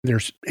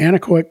There's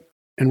anechoic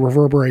and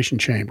reverberation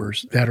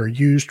chambers that are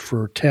used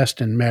for test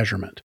and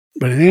measurement.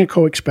 But an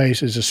anechoic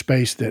space is a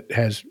space that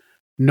has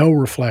no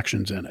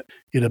reflections in it.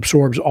 It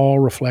absorbs all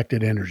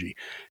reflected energy.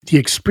 The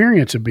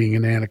experience of being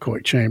in an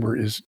anechoic chamber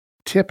is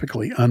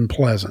typically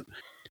unpleasant.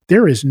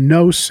 There is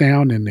no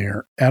sound in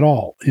there at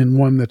all in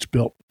one that's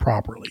built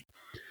properly.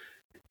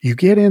 You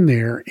get in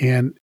there,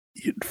 and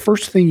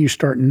first thing you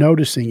start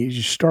noticing is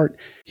you start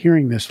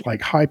hearing this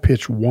like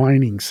high-pitched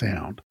whining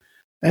sound.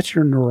 That's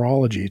your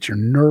neurology. It's your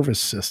nervous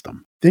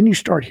system. Then you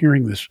start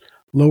hearing this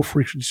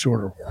low-frequency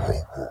sort of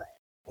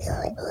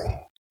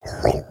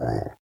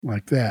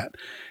like that.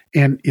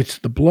 And it's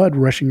the blood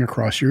rushing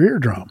across your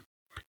eardrum.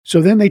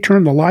 So then they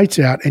turn the lights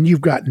out, and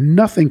you've got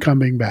nothing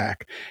coming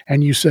back.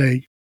 And you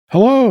say,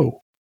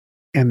 hello,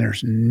 and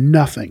there's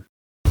nothing.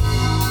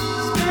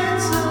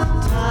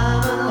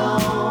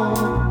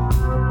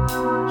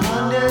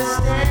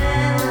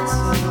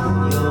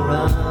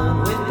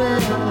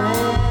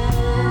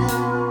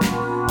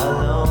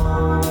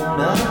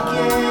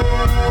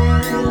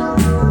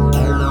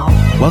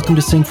 Welcome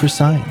to Sing for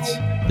Science,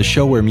 the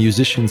show where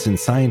musicians and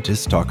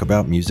scientists talk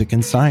about music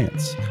and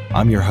science.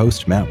 I'm your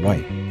host, Matt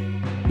White.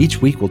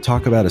 Each week, we'll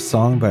talk about a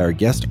song by our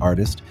guest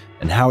artist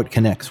and how it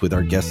connects with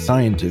our guest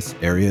scientist's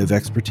area of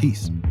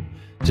expertise.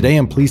 Today,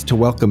 I'm pleased to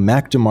welcome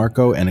Mac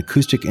DeMarco and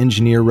acoustic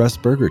engineer Russ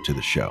Berger to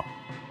the show.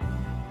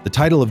 The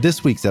title of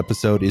this week's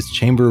episode is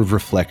Chamber of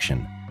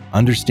Reflection,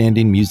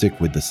 Understanding Music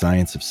with the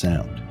Science of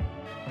Sound.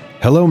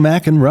 Hello,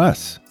 Mac and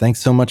Russ.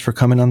 Thanks so much for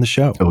coming on the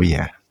show. Oh,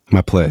 yeah.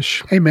 My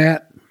pleasure. Hey,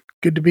 Matt.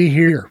 Good to be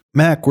here.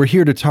 Mac, we're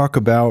here to talk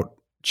about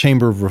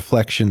Chamber of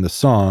Reflection, the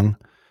song,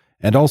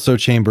 and also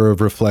Chamber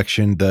of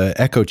Reflection, the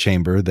echo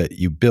chamber that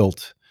you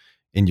built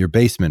in your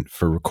basement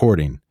for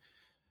recording.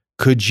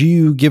 Could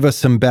you give us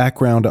some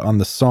background on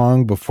the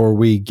song before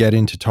we get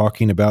into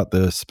talking about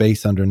the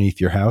space underneath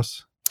your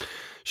house?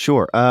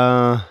 Sure.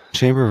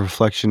 Chamber of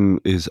Reflection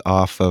is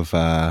off of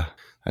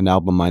an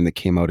album of mine that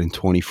came out in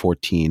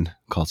 2014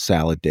 called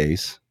Salad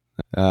Days.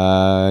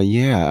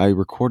 I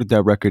recorded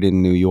that record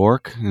in New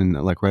York and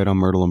like right on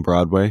Myrtle and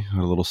Broadway. I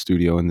had a little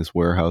studio in this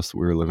warehouse that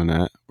we were living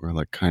at. We're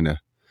like kind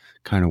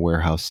of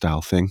warehouse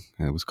style thing.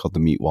 It was called the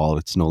Meat Wall.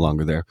 It's no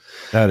longer there.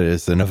 That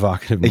is an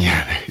evocative name.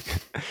 Yeah.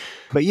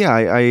 But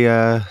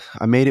yeah,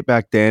 I made it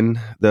back then.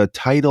 The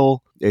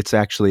title, it's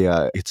actually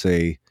it's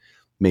a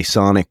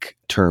Masonic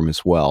term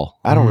as well.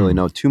 I don't really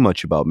know too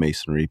much about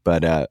Masonry,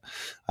 but I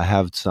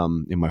have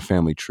some in my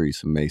family tree,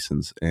 some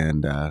Masons,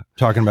 and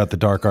talking about the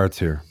dark arts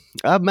here.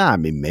 I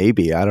mean,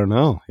 maybe, I don't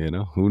know,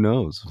 who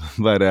knows?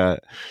 But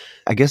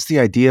I guess the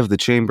idea of the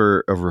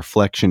Chamber of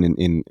Reflection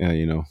in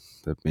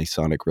the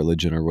Masonic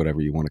religion or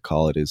whatever you want to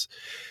call it it's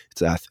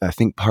I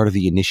think part of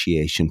the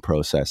initiation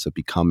process of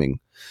becoming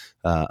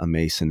a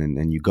Mason,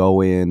 and you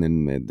go in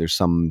and there's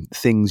some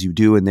things you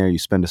do in there. You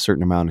spend a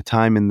certain amount of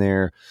time in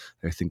there.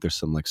 I think there's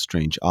some like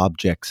strange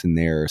objects in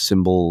there,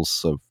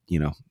 symbols of,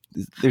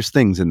 there's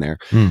things in there,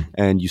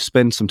 and you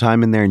spend some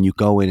time in there, and you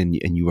go in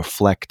and you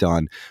reflect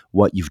on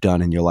what you've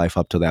done in your life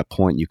up to that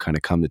point. You kind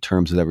of come to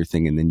terms with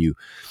everything, and then you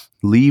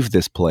leave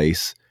this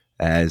place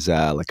as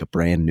like a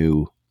brand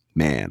new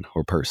man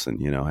or person.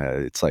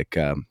 It's like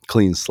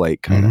clean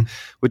slate kind of,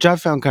 which I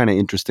found kind of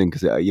interesting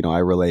because I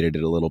related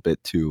it a little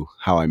bit to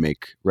how I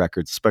make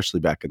records,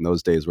 especially back in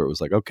those days where it was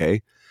like,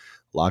 okay,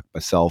 lock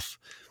myself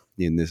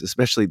in this,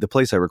 especially the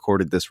place I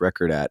recorded this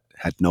record at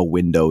had no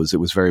windows.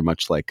 It was very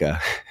much like a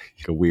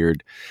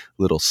weird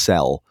little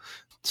cell,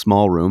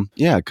 small room.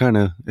 Yeah,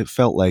 it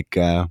felt like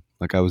I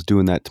was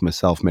doing that to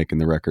myself, making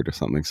the record or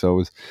something. So it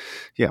was,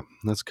 yeah,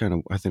 that's kind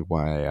of, I think,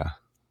 why I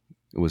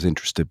was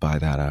interested by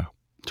that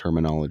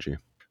terminology.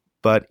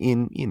 But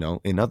in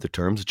other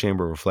terms, a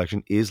chamber of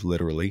reflection is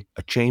literally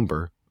a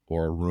chamber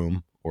or a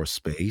room or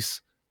space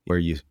where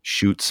you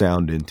shoot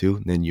sound into,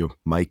 and then you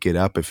mic it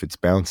up. If it's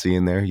bouncy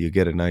in there, you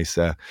get a nice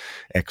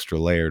extra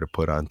layer to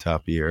put on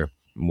top of your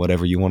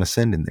whatever you want to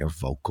send in there,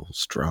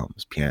 vocals,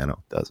 drums,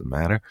 piano, doesn't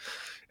matter.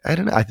 I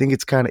don't know. I think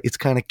it's kind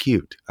of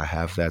cute. I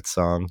have that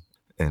song,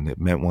 and it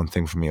meant one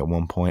thing for me at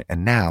one point,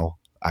 and now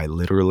I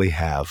literally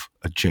have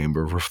a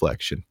chamber of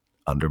reflection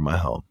under my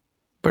home.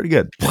 Pretty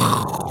good.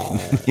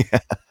 Yeah.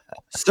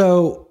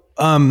 So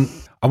I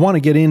want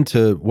to get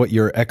into what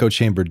your echo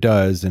chamber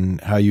does and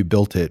how you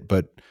built it,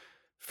 but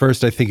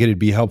first, I think it'd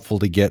be helpful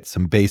to get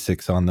some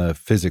basics on the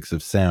physics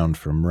of sound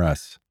from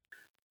Russ.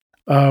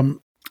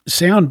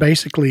 Sound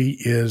basically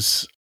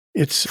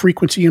it's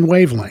frequency and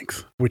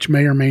wavelength, which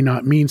may or may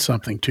not mean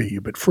something to you,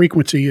 but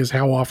frequency is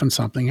how often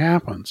something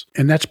happens.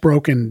 And that's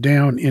broken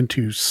down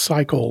into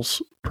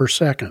cycles per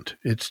second.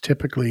 It's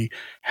typically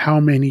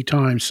how many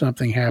times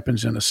something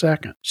happens in a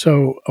second.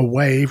 So a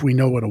wave, we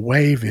know what a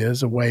wave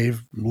is. A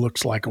wave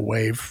looks like a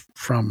wave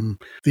from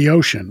the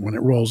ocean. When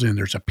it rolls in,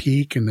 there's a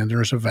peak, and then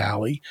there's a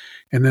valley,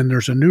 and then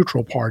there's a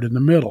neutral part in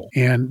the middle.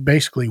 And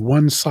basically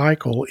one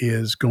cycle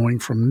is going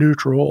from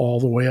neutral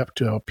all the way up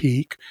to a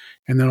peak,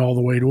 and then all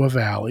the way to a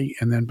valley,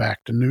 and then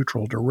back to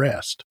neutral to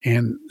rest.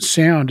 And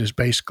sound is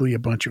basically a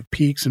bunch of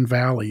peaks and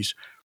valleys,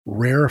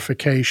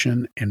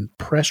 rarefication and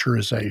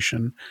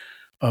pressurization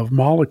of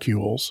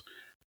molecules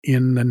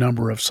in the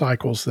number of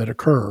cycles that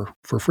occur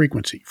for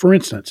frequency. For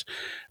instance,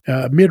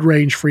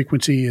 mid-range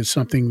frequency is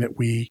something that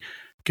we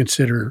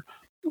consider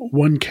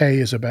 1K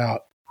is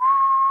about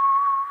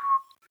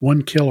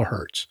 1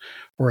 kilohertz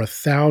or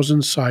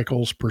 1,000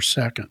 cycles per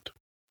second.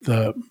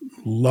 The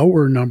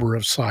lower number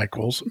of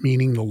cycles,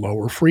 meaning the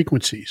lower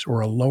frequencies or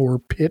a lower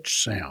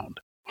pitch sound.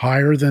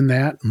 Higher than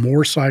that,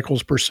 more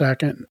cycles per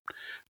second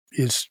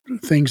is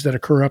things that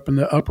occur up in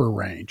the upper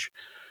range.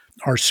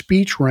 Our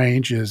speech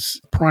range is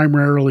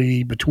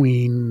primarily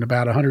between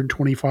about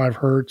 125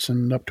 hertz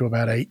and up to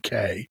about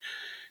 8K.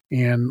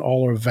 And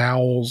all our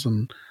vowels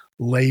and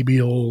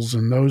labials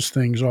and those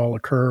things all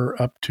occur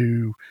up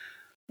to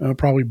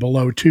probably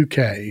below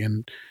 2K.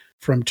 And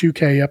from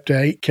 2K up to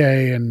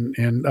 8K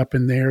and up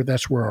in there,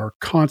 that's where our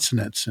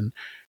consonants and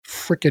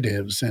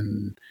fricatives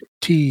and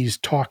T's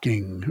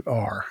talking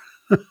are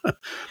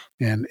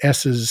and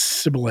S's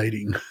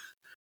sibilating.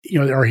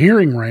 Our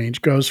hearing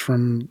range goes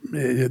from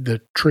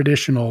the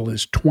traditional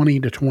is 20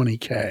 to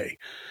 20K.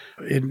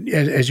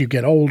 As you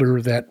get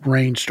older, that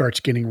range starts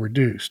getting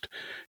reduced.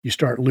 You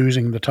start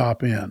losing the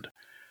top end.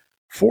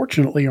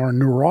 Fortunately, our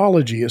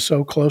neurology is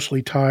so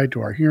closely tied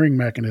to our hearing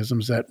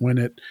mechanisms that when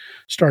it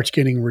starts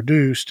getting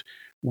reduced,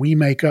 we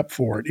make up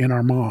for it in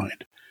our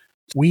mind.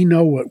 We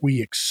know what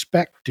we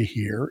expect to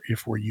hear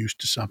if we're used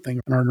to something,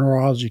 and our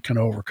neurology can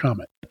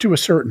overcome it to a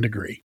certain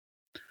degree.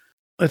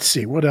 Let's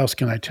see, what else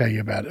can I tell you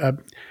about it?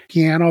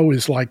 Piano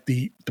is like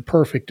the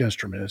perfect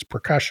instrument. It's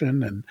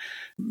percussion and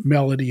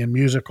melody and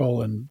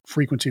musical and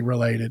frequency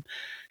related.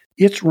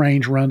 Its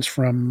range runs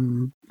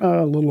from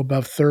a little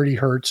above 30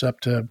 hertz up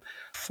to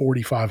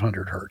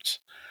 4,500 hertz,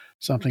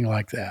 something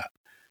like that.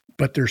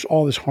 But there's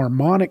all this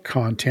harmonic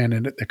content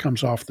in it that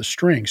comes off the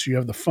strings. So you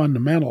have the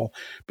fundamental,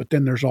 but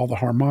then there's all the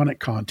harmonic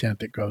content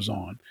that goes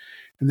on.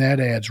 And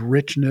that adds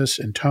richness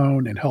and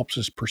tone and helps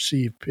us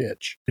perceive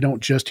pitch. We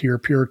don't just hear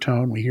pure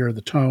tone, we hear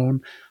the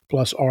tone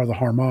plus all the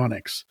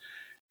harmonics.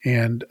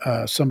 And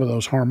some of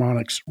those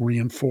harmonics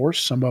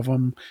reinforce, some of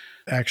them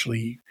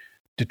actually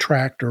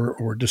detract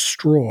or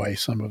destroy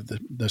some of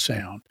the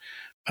sound.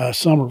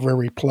 Some are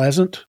very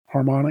pleasant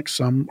harmonics,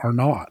 some are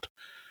not.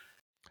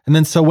 And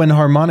then so when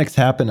harmonics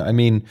happen, I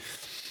mean,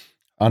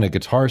 on a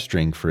guitar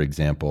string, for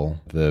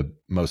example, the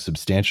most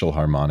substantial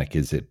harmonic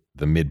is at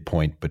the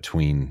midpoint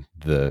between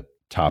the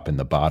top and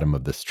the bottom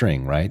of the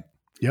string, right?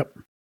 Yep.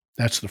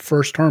 That's the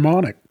first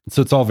harmonic.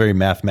 So it's all very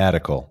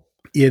mathematical.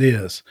 It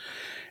is.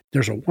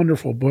 There's a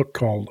wonderful book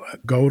called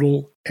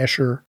Gödel,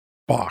 Escher,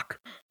 Bach.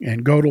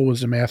 And Gödel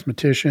was a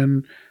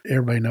mathematician.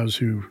 Everybody knows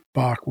who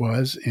Bach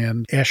was.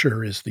 And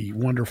Escher is the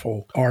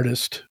wonderful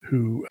artist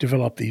who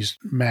developed these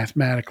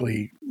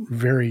mathematically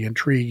very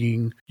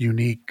intriguing,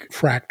 unique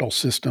fractal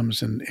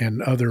systems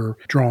and other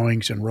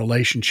drawings and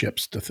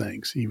relationships to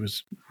things. He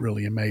was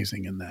really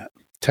amazing in that.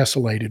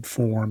 Tessellated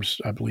forms.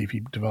 I believe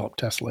he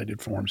developed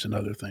tessellated forms and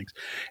other things.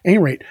 At any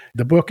rate,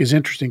 the book is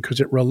interesting because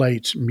it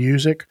relates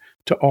music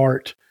to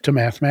art to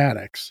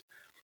mathematics.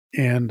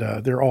 And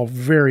they're all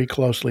very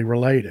closely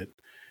related.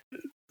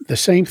 The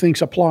same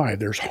things apply.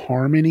 There's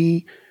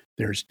harmony,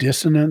 there's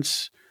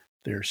dissonance,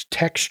 there's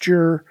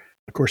texture,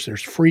 of course,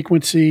 there's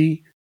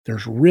frequency,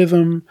 there's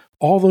rhythm.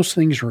 All those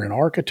things are in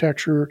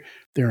architecture,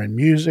 they're in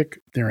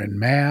music, they're in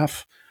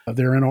math,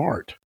 they're in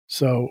art.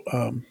 So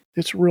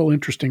it's a real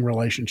interesting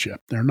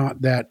relationship. They're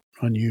not that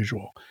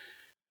unusual.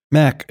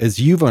 Mac, as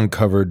you've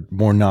uncovered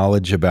more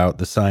knowledge about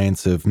the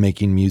science of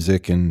making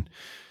music and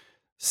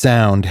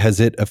sound, has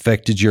it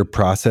affected your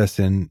process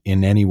in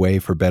any way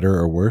for better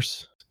or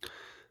worse?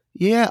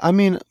 Yeah, I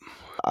mean,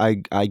 I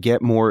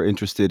get more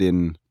interested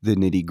in the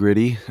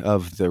nitty-gritty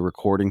of the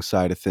recording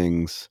side of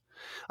things.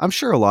 I'm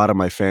sure a lot of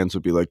my fans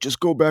would be like, just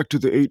go back to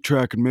the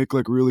 8-track and make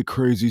like really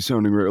crazy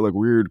sounding, like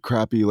weird,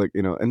 crappy, like,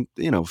 and,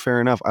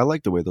 fair enough. I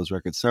like the way those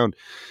records sound.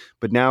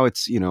 But now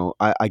it's,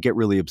 I get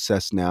really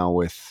obsessed now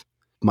with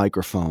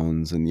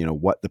microphones and,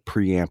 what the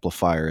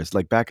preamplifier is.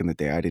 Like back in the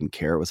day, I didn't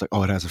care. It was like,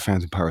 oh, it has a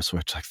phantom power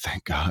switch. Like,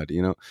 thank God,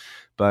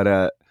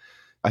 But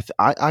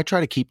I try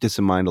to keep this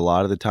in mind a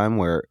lot of the time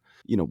where,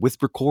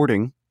 with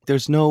recording,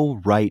 there's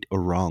no right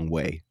or wrong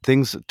way.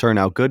 Things turn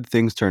out good,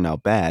 things turn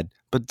out bad,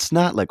 but it's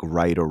not like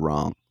right or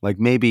wrong. Like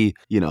maybe,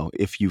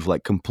 if you've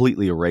like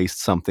completely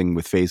erased something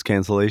with phase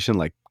cancellation,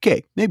 like,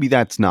 okay, maybe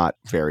that's not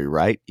very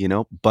right,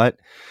 but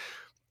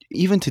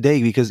even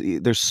today, because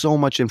there's so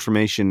much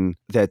information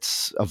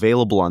that's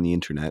available on the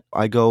internet,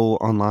 I go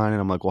online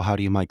and I'm like, well, how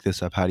do you mic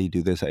this up? How do you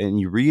do this? And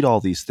you read all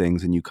these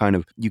things and you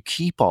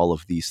keep all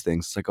of these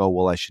things. It's like, oh,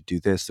 well, I should do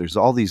this. There's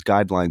all these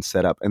guidelines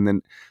set up. And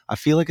then I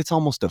feel like it's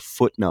almost a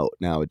footnote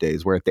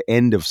nowadays where at the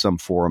end of some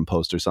forum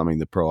post or something,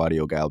 the pro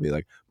audio guy will be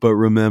like, but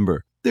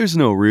remember, there's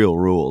no real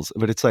rules.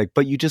 But it's like,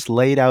 but you just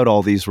laid out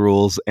all these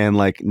rules. And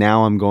like,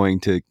 now I'm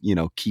going to,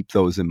 keep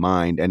those in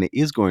mind, and it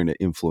is going to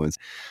influence.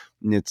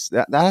 And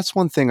that's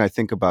one thing I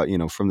think about,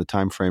 from the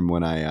time frame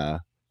when I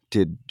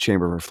did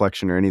Chamber of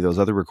Reflection or any of those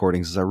other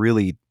recordings, is I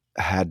really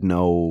had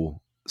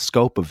no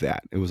scope of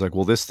that. It was like,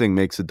 well, this thing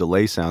makes a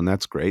delay sound.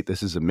 That's great.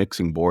 This is a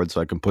mixing board, so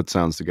I can put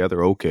sounds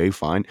together. Okay,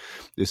 fine.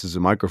 This is a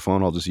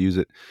microphone. I'll just use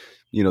it.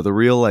 The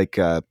real like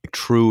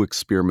true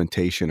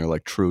experimentation or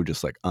like true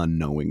just like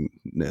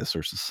unknowingness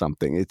or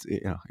something.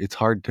 It's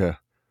hard to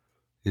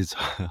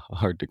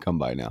come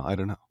by now. I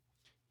don't know.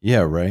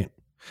 Yeah, right.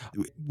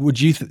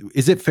 Would you?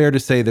 Is it fair to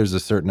say there's a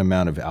certain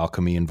amount of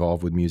alchemy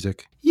involved with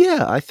music?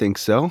 Yeah, I think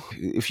so.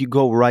 If you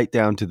go right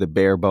down to the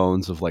bare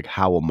bones of like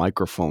how a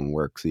microphone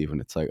works, even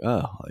it's like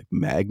like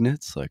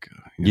magnets, like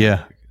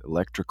like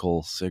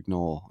electrical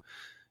signal,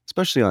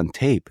 especially on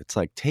tape. It's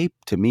like tape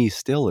to me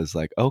still is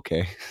like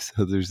okay.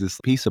 So there's this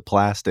piece of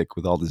plastic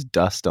with all this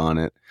dust on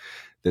it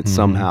that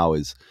somehow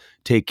is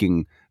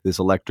taking this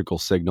electrical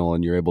signal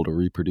and you're able to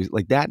reproduce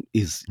like that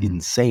is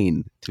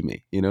insane to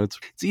me.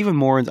 It's even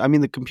more, I mean,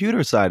 the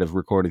computer side of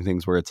recording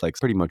things where it's like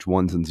pretty much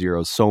ones and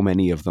zeros, so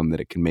many of them that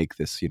it can make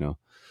this,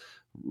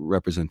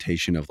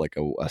 representation of like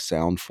a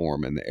sound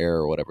form in the air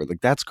or whatever.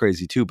 Like that's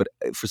crazy too. But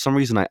for some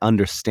reason, I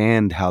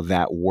understand how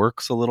that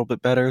works a little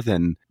bit better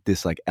than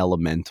this like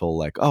elemental,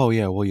 like, oh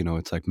yeah, well,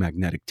 it's like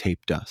magnetic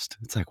tape dust.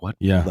 It's like, what?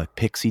 Yeah. Like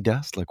pixie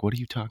dust? Like, what are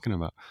you talking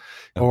about?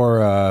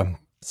 Or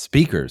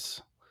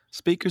speakers.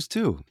 Speakers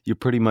too. You're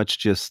pretty much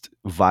just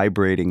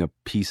vibrating a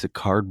piece of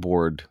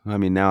cardboard. I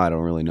mean, now I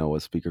don't really know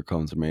what speaker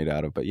cones are made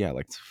out of, but yeah,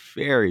 like it's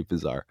very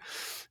bizarre.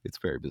 It's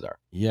very bizarre.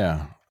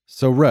 Yeah.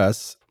 So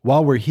Russ,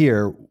 while we're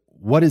here,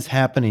 what is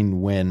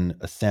happening when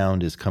a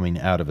sound is coming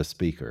out of a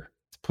speaker?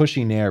 It's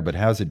pushing air, but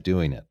how's it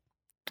doing it?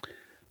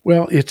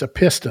 Well, it's a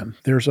piston.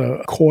 There's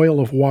a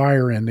coil of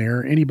wire in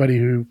there. Anybody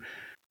who,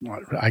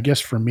 I guess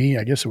for me,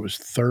 I guess it was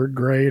third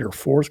grade or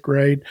fourth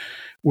grade,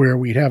 where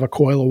we'd have a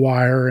coil of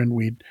wire and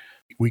we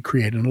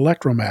create an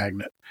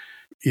electromagnet.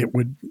 It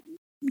would,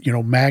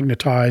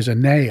 magnetize a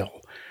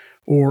nail.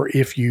 Or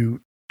if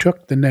you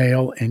took the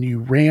nail and you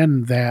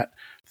ran that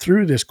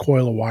through this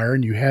coil of wire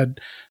and you had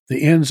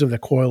the ends of the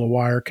coil of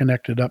wire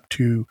connected up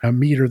to a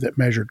meter that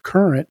measured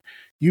current,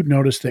 you'd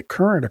notice that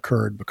current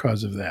occurred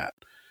because of that.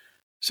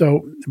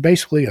 So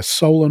basically a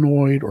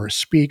solenoid or a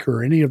speaker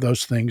or any of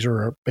those things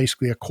are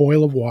basically a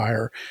coil of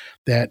wire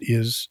that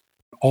is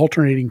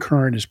alternating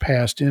current is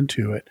passed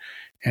into it.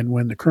 And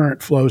when the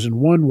current flows in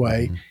one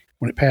way,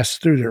 when it passes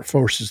through there, it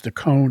forces the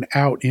cone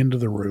out into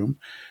the room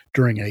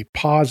during a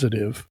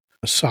positive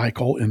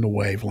cycle in the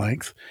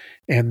wavelength.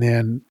 And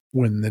then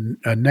when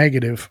a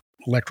negative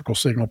electrical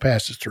signal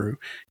passes through,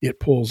 it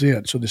pulls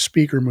in. So the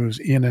speaker moves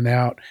in and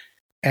out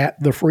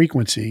at the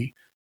frequency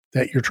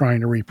that you're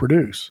trying to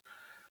reproduce.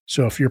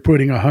 So if you're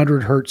putting a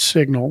 100 hertz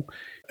signal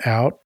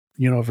out,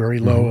 very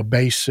low, a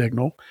bass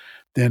signal,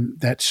 then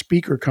that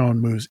speaker cone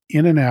moves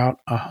in and out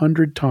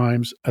 100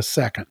 times a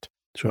second.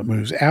 So it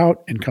moves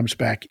out and comes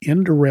back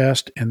into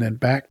rest and then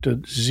back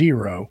to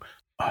zero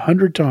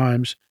 100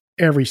 times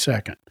every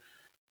second.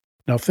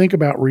 Now think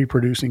about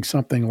reproducing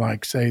something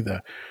like, say,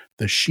 the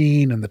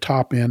sheen and the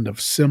top end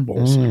of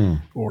cymbals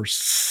or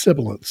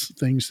sibilants,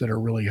 things that are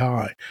really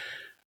high.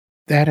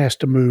 That has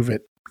to move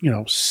at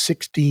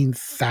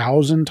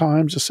 16,000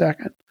 times a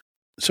second.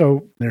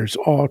 So there's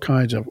all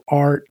kinds of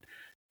art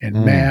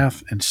and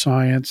math and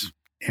science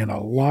and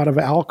a lot of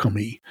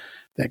alchemy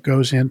that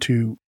goes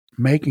into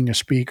making a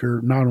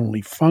speaker not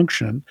only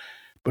function,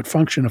 but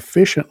function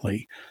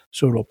efficiently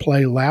so it'll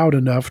play loud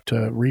enough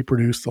to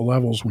reproduce the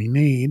levels we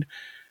need.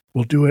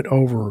 We'll do it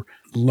over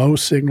low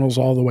signals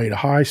all the way to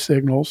high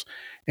signals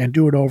and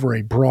do it over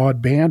a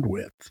broad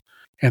bandwidth.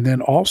 And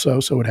then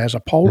also, so it has a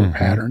polar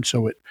pattern,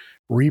 so it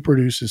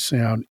reproduces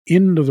sound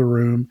into the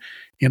room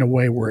in a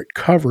way where it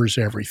covers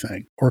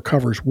everything or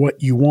covers what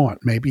you want.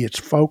 Maybe it's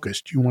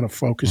focused. You want to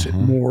focus it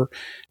more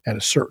at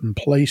a certain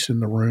place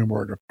in the room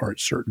or at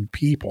certain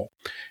people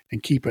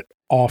and keep it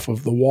off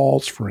of the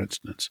walls, for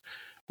instance.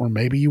 Or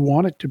maybe you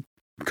want it to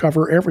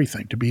cover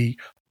everything, to be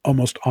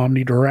almost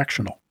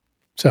omnidirectional.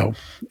 So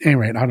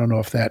anyway, I don't know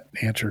if that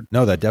answered.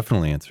 No, that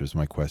definitely answers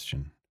my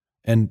question.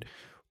 And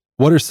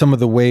what are some of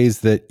the ways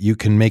that you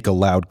can make a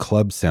loud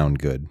club sound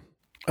good?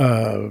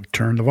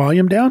 Turn the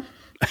volume down.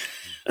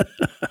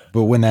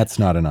 But when that's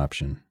not an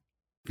option.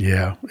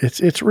 Yeah,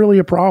 it's really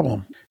a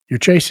problem. You're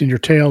chasing your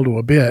tail to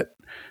a bit,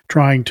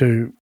 trying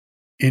to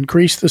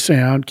increase the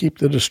sound, keep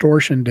the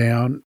distortion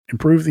down,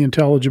 improve the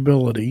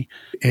intelligibility,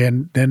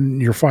 and then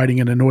you're fighting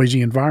in a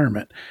noisy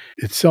environment.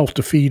 It's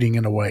self-defeating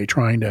in a way,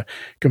 trying to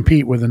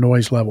compete with the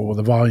noise level with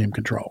the volume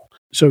control.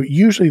 So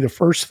usually the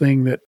first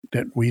thing that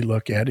we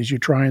look at is you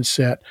try and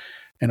set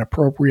an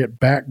appropriate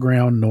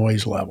background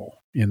noise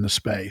level in the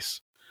space.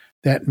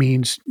 That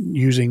means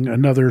using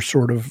another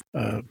sort of,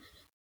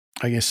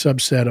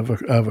 subset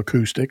of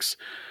acoustics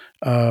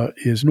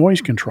is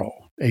noise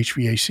control,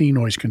 HVAC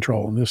noise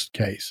control in this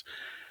case.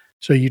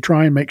 So you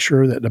try and make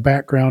sure that the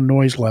background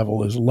noise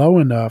level is low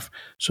enough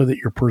so that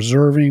you're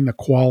preserving the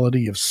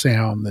quality of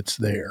sound that's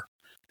there.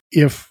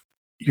 If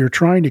you're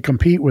trying to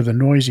compete with a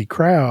noisy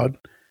crowd,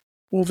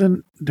 well,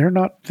 then they're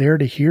not there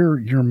to hear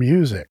your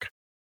music.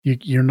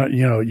 You're not,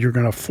 you're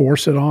going to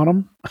force it on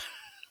them.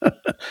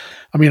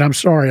 I mean, I'm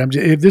sorry.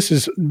 This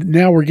is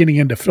now we're getting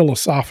into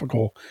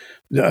philosophical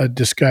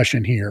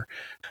discussion here.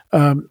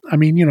 I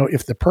mean,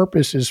 if the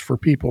purpose is for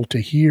people to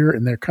hear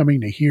and they're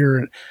coming to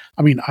hear,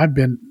 I mean, I've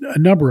been a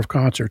number of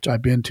concerts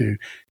I've been to,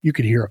 you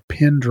could hear a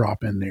pin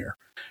drop in there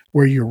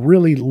where you're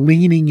really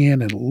leaning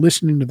in and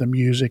listening to the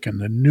music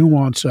and the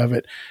nuance of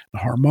it, the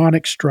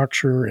harmonic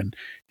structure, and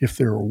if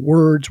there are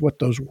words, what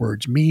those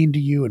words mean to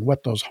you and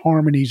what those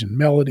harmonies and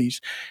melodies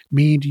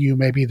mean to you.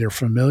 Maybe they're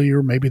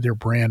familiar, maybe they're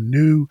brand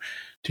new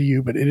to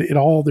you, but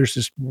there's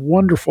this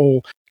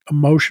wonderful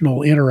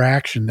emotional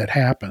interaction that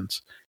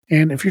happens.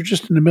 And if you're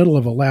just in the middle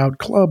of a loud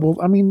club, well,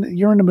 I mean,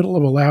 you're in the middle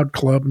of a loud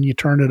club and you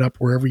turn it up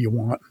wherever you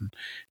want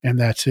and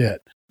that's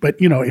it. But,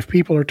 if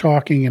people are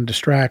talking and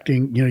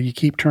distracting, you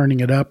keep turning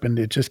it up and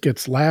it just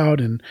gets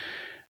loud. And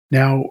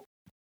now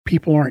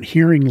people aren't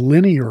hearing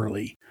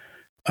linearly.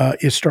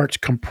 It starts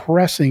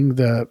compressing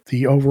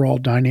the overall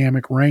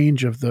dynamic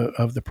range of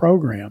the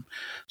program.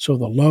 So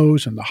the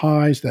lows and the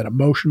highs, that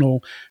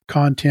emotional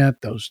content,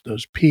 those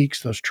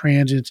peaks, those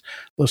transients,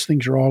 those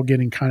things are all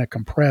getting kind of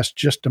compressed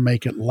just to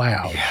make it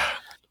loud. Yeah.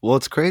 Well,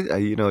 it's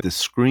crazy, the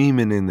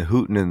screaming and the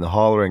hooting and the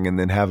hollering and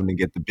then having to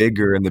get the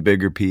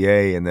bigger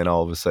PA. And then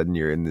all of a sudden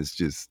you're in this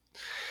just,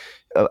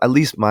 at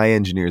least my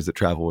engineers that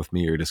travel with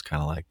me are just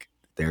kind of like,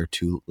 they're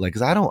too, like,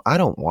 cause I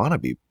don't want to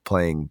be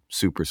playing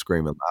super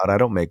screaming loud. I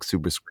don't make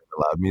super screaming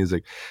loud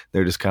music.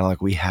 They're just kind of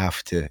like, we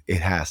have to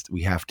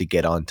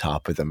get on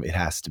top of them. It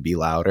has to be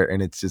louder.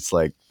 And it's just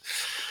like,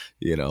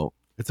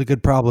 it's a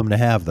good problem to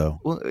have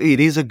though. Well, it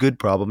is a good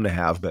problem to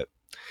have, but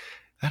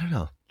I don't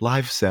know.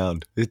 Live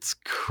sound, it's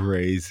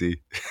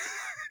crazy.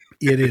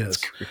 It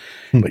is.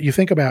 But you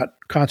think about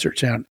concert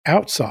sound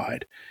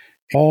outside,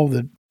 all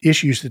the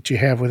issues that you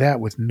have with that,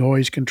 with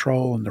noise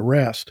control and the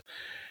rest.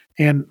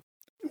 And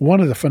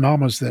one of the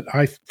phenomena that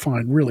I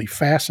find really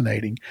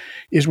fascinating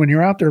is when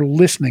you're out there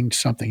listening to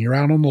something, you're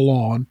out on the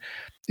lawn,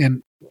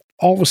 and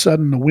all of a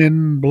sudden the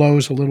wind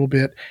blows a little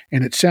bit,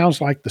 and it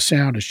sounds like the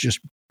sound is just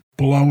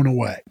blown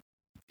away.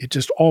 It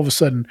just all of a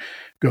sudden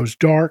goes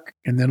dark,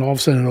 and then all of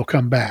a sudden it'll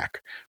come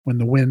back when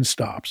the wind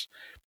stops.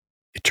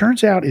 It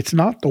turns out it's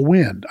not the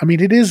wind. I mean,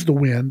 it is the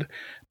wind,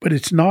 but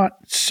it's not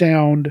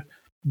sound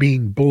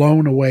being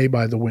blown away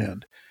by the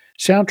wind.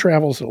 Sound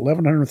travels at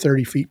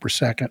 1,130 feet per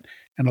second,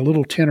 and a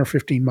little 10 or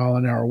 15 mile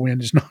an hour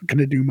wind is not going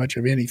to do much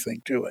of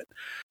anything to it.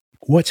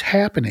 What's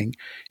happening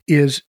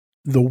is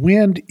the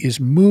wind is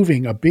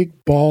moving a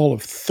big ball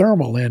of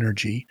thermal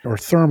energy or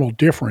thermal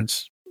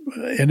difference,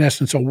 in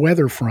essence, a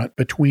weather front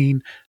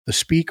between the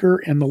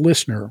speaker and the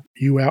listener,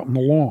 you out in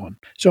the lawn.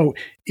 So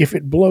if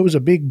it blows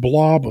a big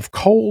blob of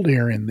cold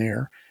air in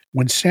there,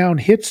 when sound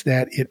hits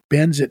that, it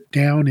bends it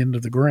down into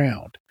the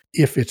ground.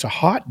 If it's a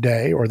hot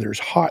day or there's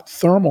hot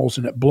thermals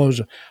and it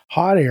blows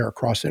hot air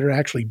across it, it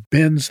actually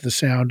bends the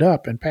sound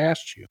up and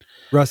past you.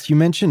 Russ, you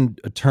mentioned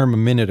a term a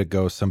minute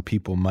ago some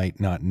people might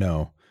not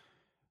know.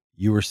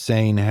 You were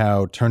saying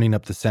how turning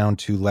up the sound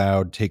too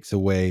loud takes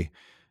away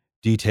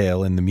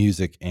detail in the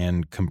music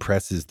and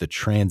compresses the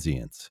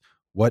transients.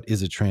 What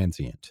is a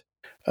transient?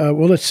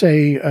 Well, let's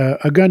say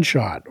a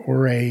gunshot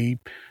or a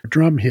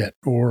drum hit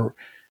or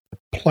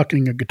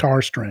plucking a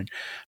guitar string.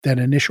 That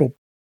initial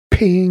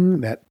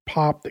ping, that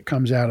pop that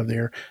comes out of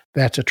there,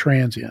 that's a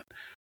transient.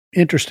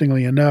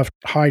 Interestingly enough,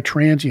 high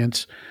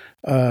transients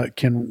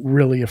can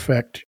really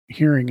affect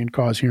hearing and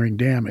cause hearing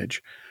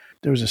damage.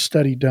 There was a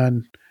study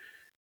done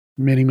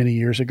many, many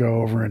years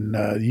ago over in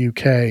the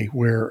UK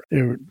where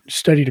they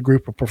studied a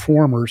group of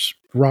performers,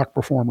 rock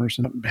performers,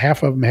 and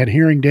half of them had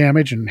hearing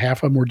damage and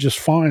half of them were just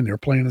fine. They were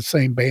playing the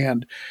same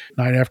band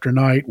night after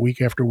night,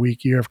 week after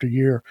week, year after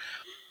year.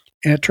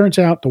 And it turns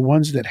out the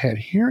ones that had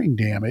hearing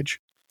damage,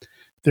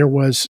 there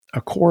was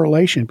a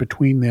correlation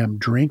between them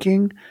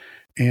drinking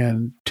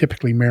and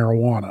typically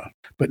marijuana,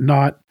 but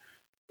not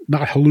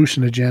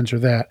hallucinogens or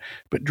that,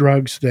 but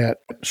drugs that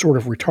sort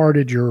of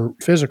retarded your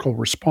physical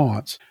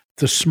response.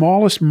 The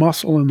smallest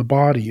muscle in the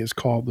body is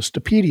called the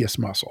stapedius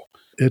muscle.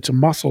 It's a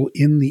muscle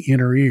in the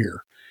inner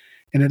ear,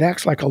 and it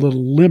acts like a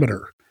little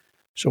limiter.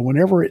 So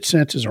whenever it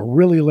senses a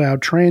really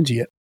loud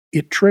transient,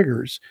 it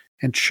triggers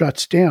and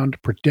shuts down to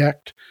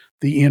protect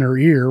the inner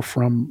ear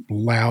from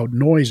loud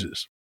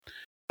noises.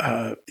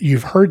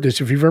 You've heard this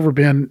if you've ever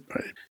been,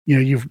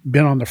 you've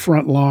been on the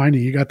front line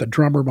and you got the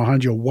drummer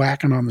behind you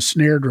whacking on the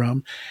snare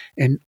drum,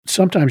 and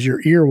sometimes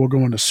your ear will go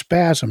into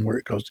spasm where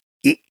it goes,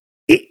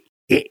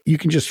 you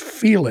can just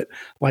feel it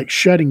like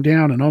shutting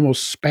down and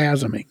almost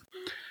spasming.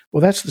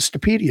 Well, that's the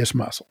stapedius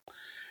muscle.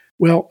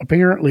 Well,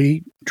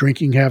 apparently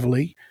drinking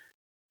heavily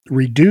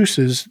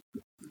reduces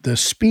the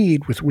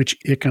speed with which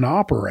it can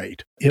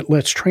operate. It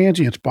lets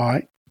transients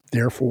by,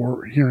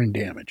 therefore hearing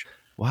damage.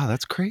 Wow,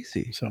 that's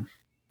crazy. So,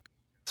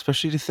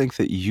 especially to think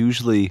that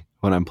usually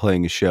when I'm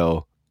playing a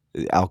show,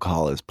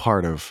 alcohol is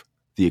part of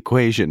the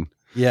equation.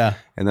 Yeah.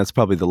 And that's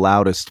probably the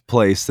loudest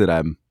place that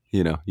I'm,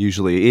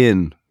 usually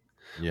in.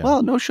 Yeah.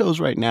 Well, no shows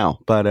right now,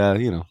 but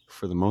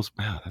for the most,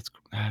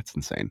 that's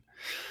insane.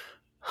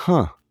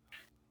 Huh.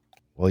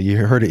 Well, you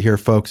heard it here,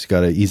 folks.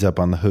 Got to ease up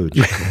on the hooch.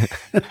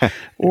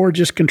 Or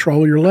just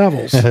control your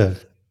levels.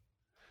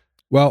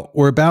 Well,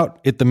 we're about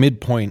at the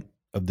midpoint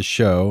of the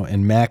show,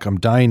 and Mac, I'm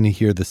dying to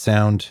hear the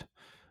sound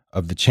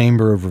of the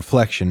chamber of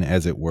reflection,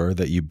 as it were,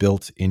 that you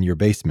built in your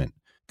basement.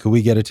 Could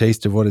we get a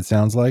taste of what it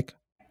sounds like?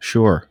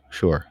 Sure.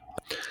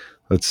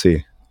 Let's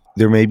see.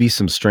 There may be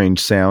some strange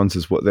sounds.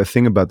 Is what the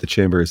thing about the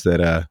chamber is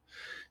that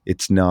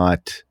it's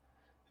not.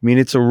 I mean,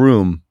 it's a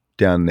room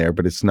down there,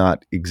 but it's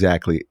not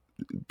exactly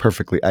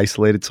perfectly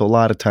isolated. So a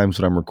lot of times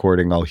when I'm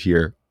recording, I'll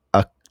hear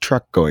a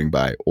truck going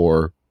by,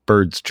 or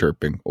birds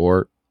chirping,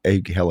 or a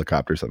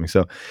helicopter or something.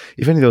 So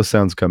if any of those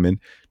sounds come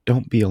in,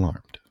 don't be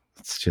alarmed.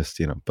 It's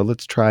just, but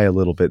let's try a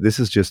little bit.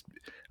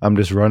 I'm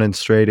just running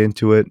straight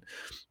into it.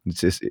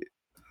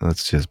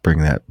 Let's just bring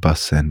that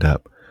bus send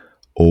up.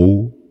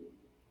 Oh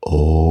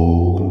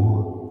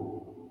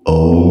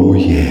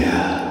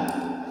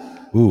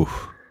yeah. Ooh.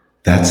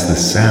 That's the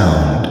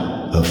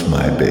sound of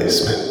my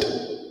basement.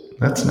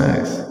 That's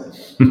nice.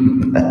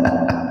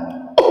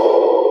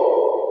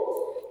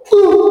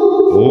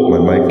 Oh,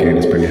 my mic gain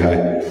is pretty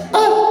high.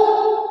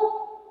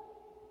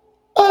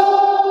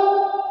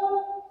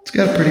 It's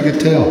got a pretty good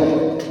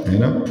tail,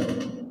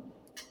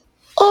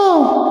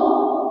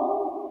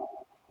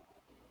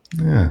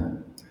 Yeah.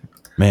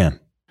 Man.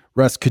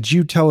 Russ, could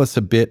you tell us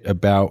a bit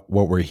about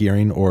what we're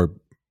hearing or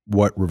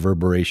what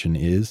reverberation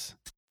is?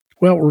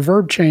 Well,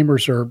 reverb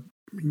chambers are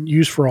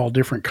used for all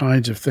different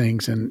kinds of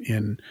things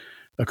in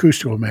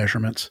acoustical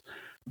measurements,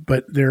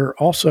 but they're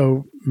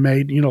also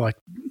made, like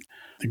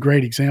the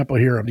great example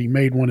here, he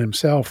made one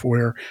himself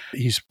where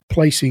he's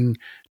placing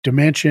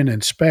dimension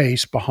and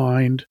space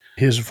behind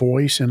his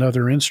voice and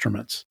other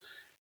instruments.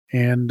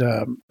 And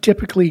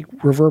typically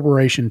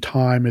reverberation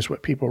time is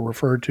what people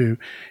refer to,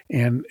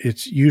 and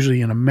it's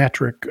usually in a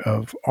metric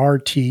of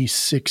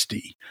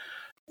RT60,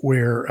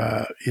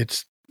 where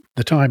it's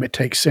the time it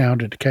takes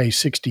sound to decay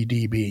 60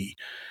 dB,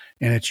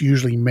 and it's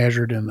usually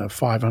measured in the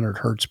 500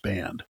 hertz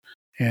band.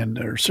 And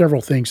there are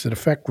several things that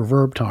affect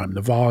reverb time: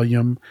 the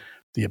volume,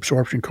 the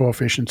absorption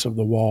coefficients of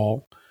the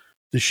wall,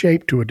 the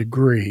shape to a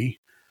degree,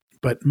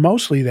 but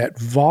mostly that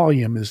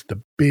volume is the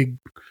big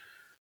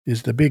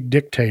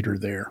dictator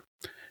there.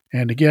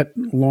 And to get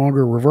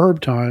longer reverb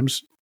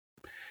times,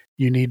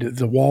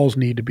 the walls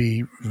need to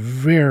be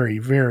very,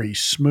 very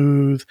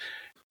smooth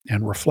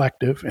and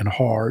reflective and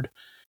hard.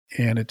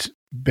 And it's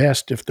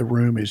best if the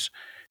room is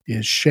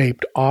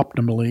shaped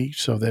optimally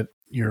so that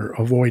you're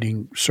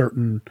avoiding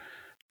certain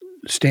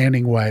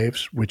standing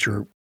waves, which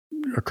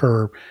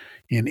occur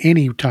in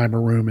any time a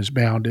room is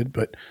bounded,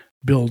 but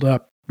build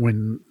up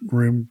when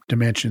room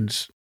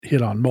dimensions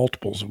hit on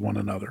multiples of one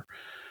another.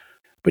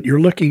 But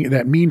you're looking at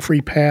that mean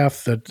free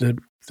path,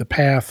 the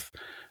path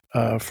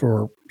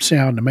for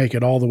sound to make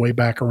it all the way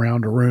back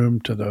around a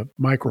room to the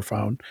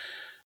microphone.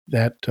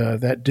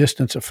 That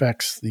distance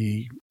affects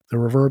the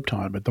reverb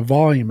time, but the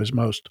volume is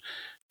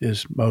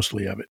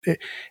mostly of it.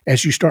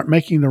 As you start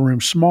making the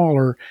room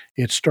smaller,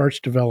 it starts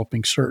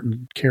developing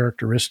certain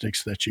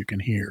characteristics that you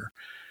can hear.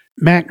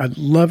 Mac, I'd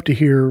love to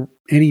hear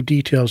any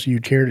details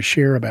you'd care to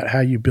share about how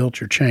you built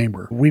your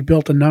chamber. We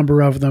built a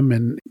number of them,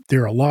 and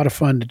they're a lot of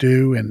fun to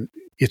do, and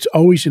it's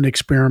always an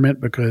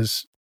experiment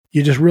because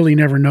you just really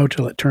never know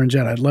till it turns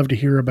out. I'd love to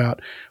hear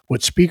about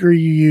what speaker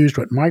you used,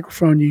 what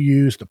microphone you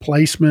used, the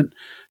placement,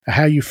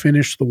 how you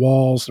finished the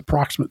walls, the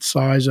approximate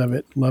size of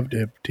it. Love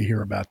to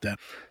hear about that.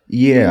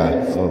 Yeah.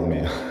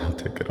 I'll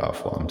take it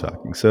off while I'm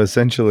talking. So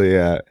essentially,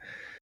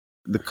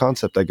 the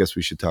concept I guess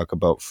we should talk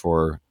about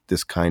for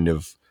this kind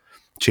of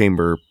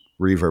chamber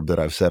reverb that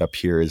I've set up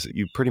here is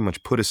you pretty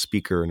much put a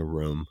speaker in a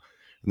room,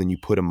 and then you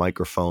put a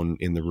microphone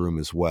in the room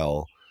as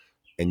well.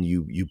 And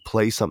you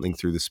play something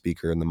through the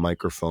speaker, and the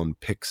microphone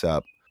picks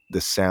up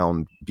the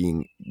sound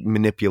being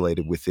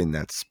manipulated within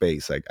that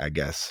space, I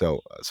guess.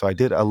 So I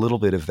did a little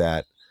bit of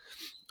that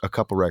a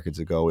couple records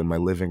ago in my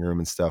living room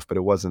and stuff, but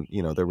it wasn't,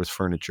 there was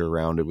furniture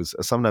around. It was,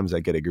 sometimes I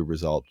get a good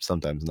result,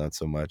 sometimes not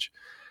so much.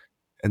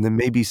 And then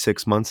maybe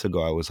 6 months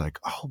ago, I was like,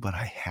 oh, but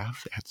I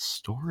have that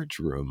storage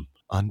room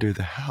under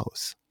the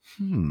house.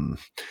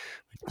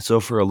 So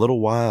for a little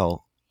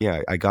while,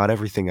 yeah, I got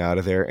everything out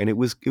of there, and it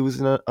was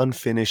an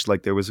unfinished,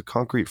 like there was a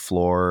concrete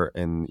floor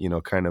and,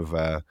 kind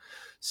of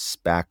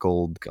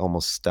spackled,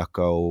 almost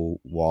stucco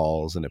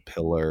walls and a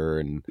pillar,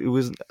 and it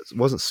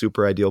wasn't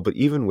super ideal. But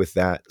even with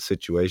that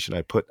situation,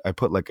 I put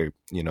like a,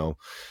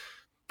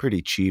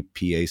 pretty cheap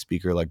PA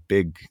speaker, like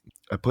big.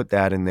 I put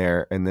that in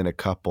there, and then a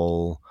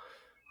couple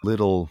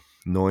little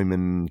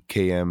Neumann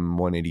KM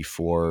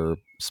 184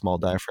 small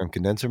diaphragm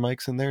condenser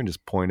mics in there, and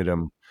just pointed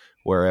them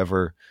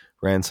wherever,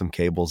 ran some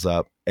cables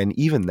up. And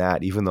even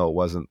that, even though it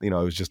wasn't, it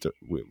was just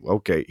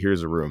okay,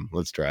 here's a room,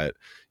 let's try it.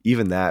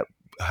 Even that,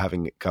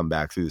 having it come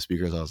back through the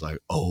speakers, I was like,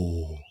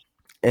 oh.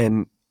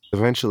 And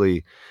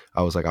eventually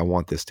I was like, I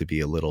want this to be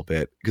a little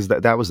bit, because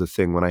that was the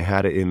thing when I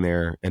had it in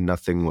there and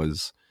nothing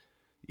was,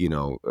 it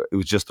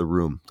was just the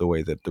room, the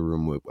way that the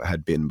room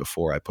had been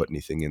before I put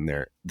anything in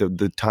there.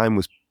 The time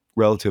was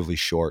relatively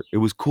short. It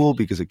was cool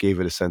because it gave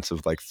it a sense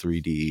of like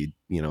 3D,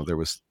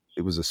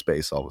 it was a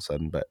space all of a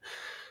sudden. But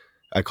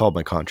I called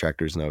my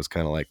contractors and I was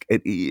kind of like,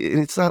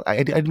 it's not,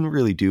 I didn't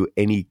really do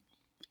any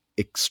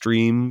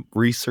extreme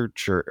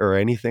research or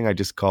anything. I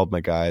just called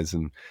my guys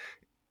and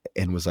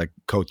was like,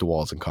 coat the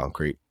walls in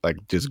concrete, like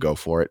just go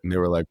for it. And they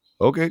were like,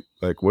 okay,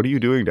 like, what are you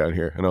doing down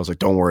here? And I was like,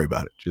 don't worry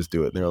about it, just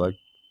do it. And they were like,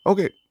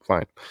 okay,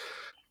 fine.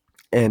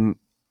 And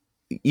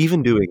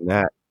even doing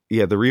that,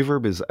 yeah, the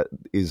reverb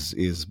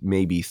is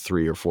maybe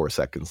 3 or 4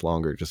 seconds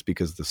longer, just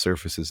because the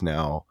surfaces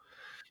now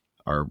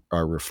are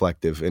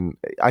reflective. And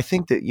I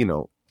think that, you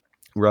know,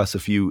 Russ,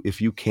 if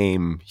you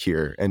came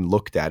here and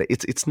looked at it,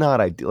 it's not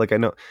ideal. Like, I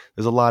know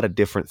there's a lot of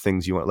different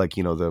things you want, like,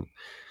 you know,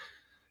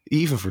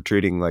 even for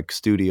treating like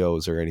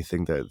studios or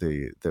anything,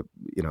 the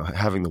you know,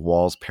 having the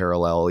walls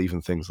parallel,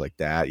 even things like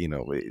that, you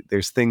know,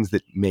 there's things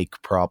that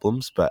make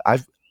problems, but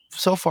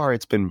so far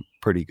it's been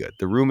pretty good.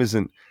 The room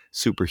isn't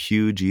super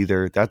huge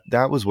either.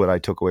 That was what I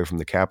took away from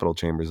the Capitol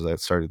Chambers as I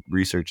started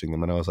researching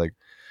them, and I was like,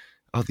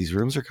 oh, these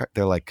rooms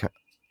they're like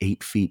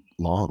 8 feet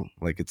long.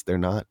 Like, they're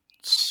not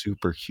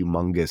super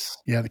humongous.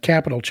 Yeah, the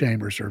Capitol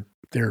Chambers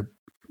they're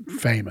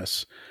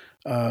famous.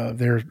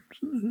 They're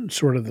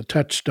sort of the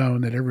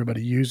touchstone that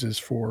everybody uses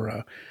for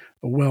a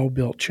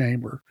well-built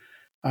chamber.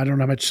 I don't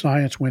know how much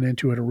science went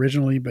into it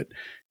originally, but,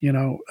 you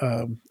know,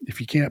 if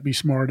you can't be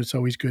smart, it's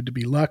always good to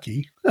be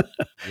lucky.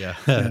 Yeah.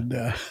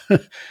 And,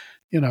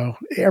 you know,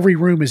 every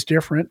room is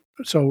different.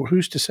 So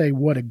who's to say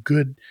what a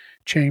good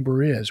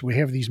chamber is? We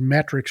have these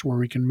metrics where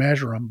we can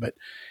measure them, but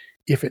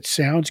if it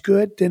sounds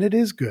good, then it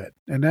is good.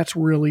 And that's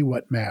really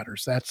what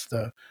matters. That's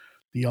the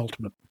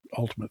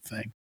ultimate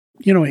thing.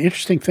 You know, an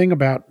interesting thing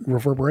about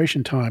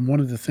reverberation time, one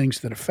of the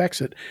things that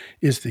affects it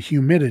is the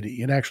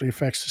humidity. It actually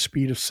affects the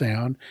speed of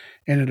sound,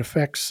 and it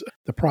affects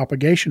the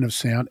propagation of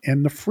sound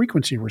and the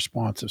frequency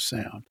response of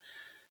sound.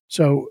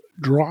 So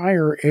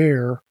drier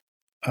air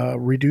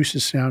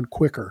reduces sound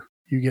quicker.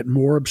 You get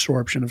more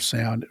absorption of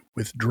sound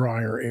with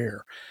drier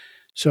air.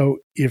 So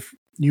if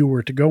you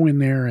were to go in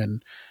there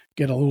and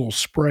get a little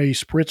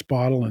spritz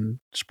bottle and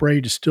spray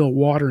distilled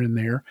water in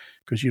there,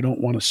 because you don't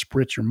want to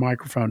spritz your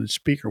microphone and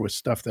speaker with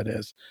stuff that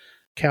has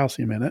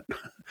calcium in it,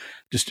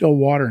 distill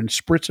water and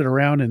spritz it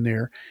around in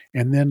there,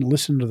 and then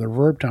listen to the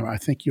reverb time. I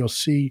think you'll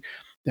see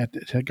that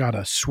it got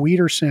a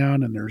sweeter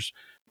sound, and there's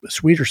a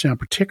sweeter sound,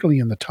 particularly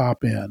in the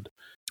top end,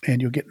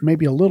 and you'll get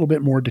maybe a little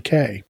bit more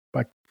decay,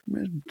 but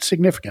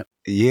significant.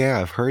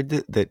 Yeah, I've heard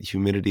that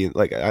humidity,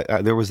 like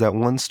there was that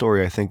one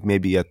story, I think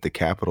maybe at the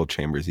Capitol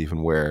Chambers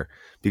even, where,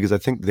 because I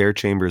think their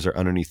chambers are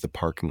underneath the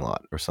parking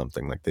lot or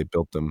something, like they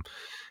built them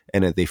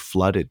and they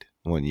flooded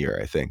one year,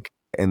 I think,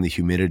 and the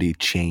humidity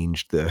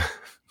changed the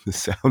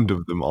sound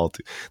of them all.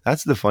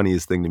 That's the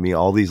funniest thing to me.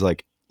 All these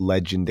like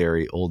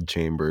legendary old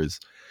chambers,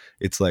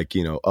 it's like,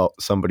 you know, oh,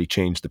 somebody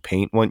changed the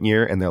paint one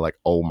year and they're like,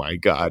 oh my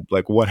God,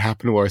 like what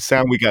happened to our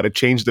sound? We got to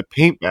change the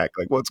paint back.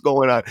 Like, what's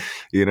going on?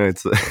 You know,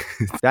 it's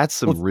that's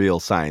some real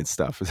science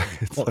stuff.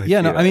 It's well, like,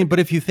 yeah, no, I mean, but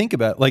if you think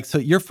about, like, so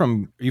are you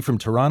from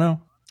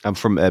Toronto? I'm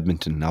from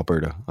Edmonton,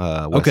 Alberta,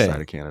 west side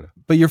of Canada.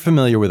 But you're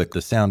familiar with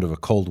the sound of a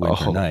cold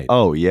winter night.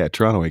 Oh, yeah.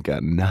 Toronto ain't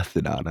got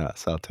nothing on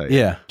us, I'll tell you.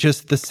 Yeah.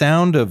 Just the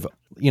sound of,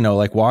 you know,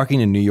 like walking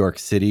in New York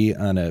City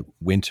on a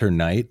winter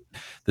night,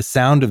 the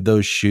sound of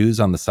those shoes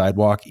on the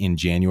sidewalk in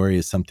January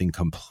is something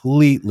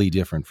completely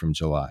different from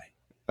July.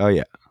 Oh,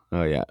 yeah.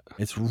 Oh, yeah.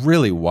 It's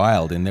really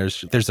wild. And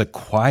there's a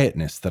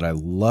quietness that I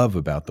love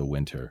about the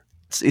winter.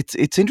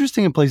 It's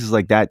interesting in places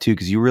like that too,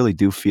 because you really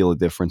do feel a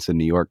difference in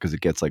New York, because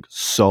it gets like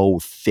so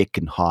thick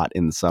and hot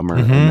in the summer,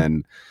 and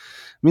then,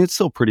 I mean, it's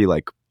still pretty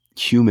like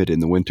humid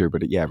in the winter,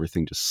 but yeah,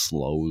 everything just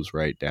slows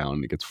right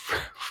down. It gets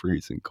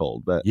freezing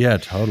cold. But yeah,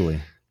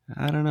 totally.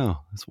 I don't know.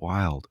 It's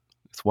wild.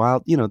 It's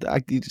wild. You know,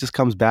 it just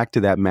comes back to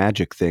that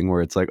magic thing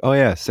where it's like, oh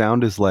yeah,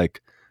 sound is like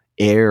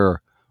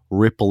air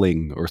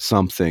rippling or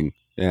something,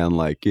 and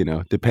like, you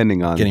know,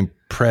 depending on getting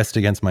pressed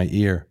against my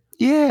ear.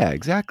 Yeah,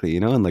 exactly. You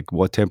know, and like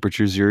what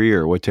temperature's your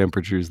ear, what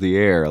temperature's the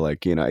air.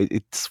 Like, you know,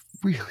 it's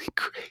really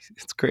crazy.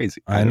 It's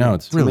crazy. I know.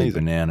 It's really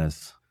amazing.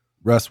 Bananas.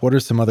 Russ, what are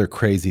some other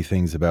crazy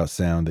things about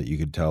sound that you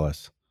could tell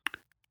us?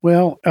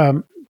 Well,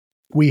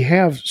 we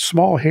have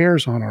small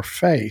hairs on our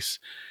face,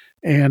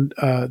 and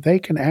they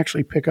can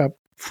actually pick up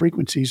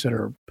frequencies that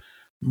are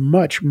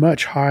much,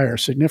 much higher,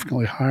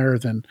 significantly higher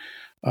than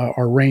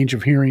our range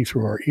of hearing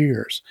through our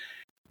ears.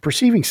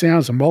 Perceiving sound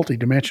is a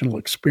multidimensional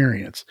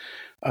experience.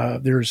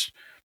 There's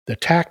the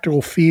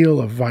tactile feel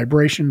of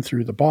vibration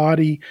through the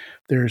body.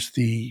 There's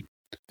the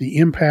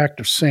impact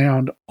of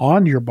sound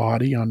on your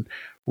body, on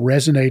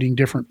resonating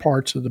different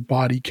parts of the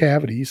body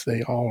cavities.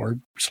 They all are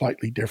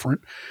slightly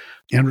different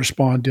and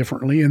respond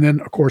differently. And then,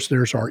 of course,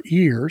 there's our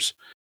ears.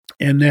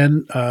 And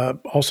then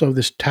also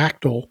this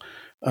tactile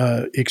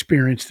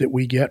experience that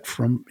we get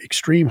from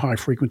extreme high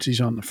frequencies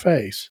on the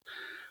face.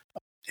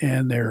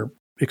 And they're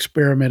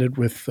experimented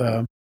with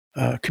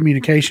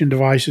communication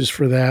devices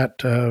for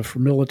that, for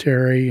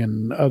military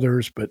and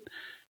others, but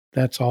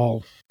it's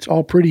all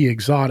pretty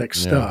exotic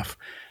stuff.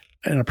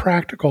 At a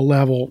practical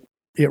level,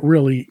 it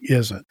really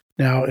isn't.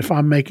 Now, if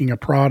I'm making a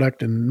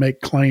product and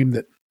make claim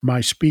that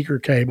my speaker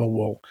cable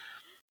will,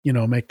 you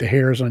know, make the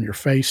hairs on your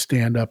face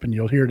stand up and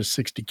you'll hear to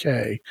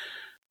 60K,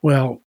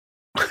 well,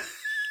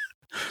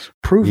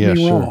 prove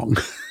me wrong.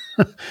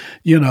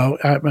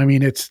 I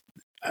mean,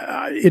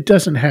 it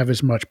doesn't have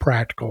as much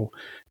practical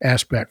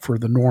aspect for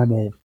the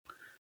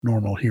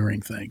normal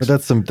hearing things. But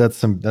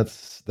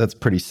that's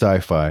pretty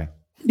sci-fi.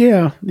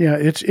 Yeah,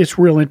 it's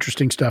real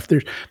interesting stuff.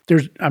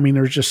 There's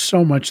just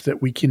so much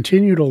that we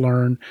continue to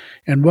learn,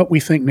 and what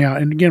we think now.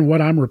 And again,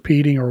 what I'm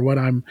repeating or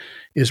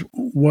is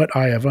what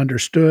I have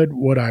understood,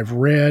 what I've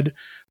read,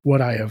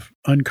 what I have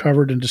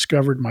uncovered and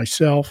discovered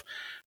myself.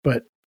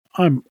 But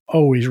I'm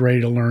always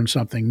ready to learn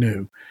something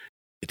new.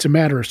 It's a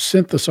matter of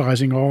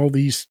synthesizing all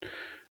these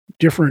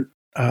different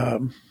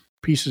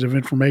pieces of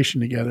information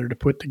together to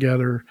put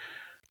together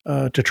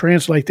to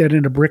translate that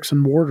into bricks and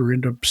mortar,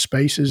 into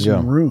spaces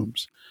and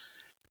rooms.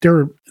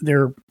 There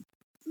are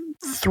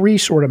three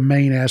sort of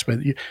main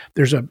aspects.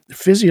 There's a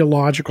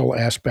physiological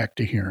aspect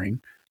to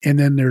hearing, and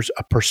then there's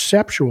a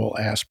perceptual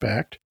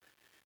aspect,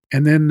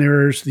 and then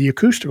there's the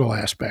acoustical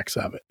aspects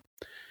of it.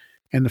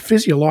 And the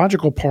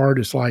physiological part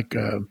is like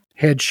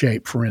head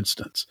shape, for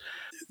instance.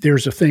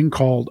 There's a thing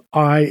called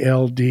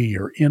ILD,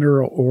 or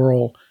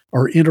interoral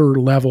or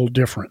interlevel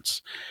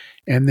difference.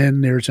 And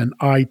then there's an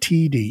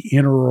ITD,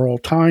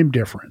 interoral time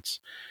difference.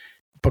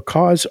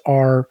 Because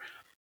our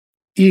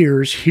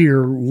ears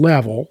hear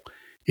level,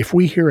 if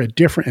we hear a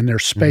different, and they're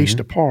spaced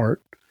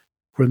apart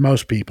with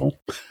most people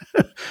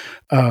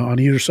on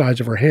either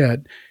sides of our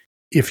head,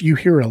 if you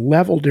hear a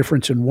level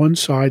difference in one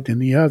side than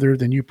the other,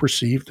 then you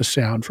perceive the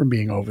sound from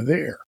being over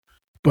there.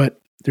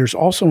 But there's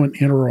also an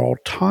interoral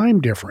time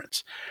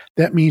difference.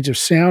 That means if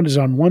sound is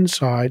on one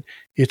side,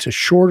 it's a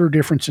shorter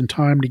difference in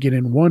time to get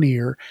in one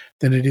ear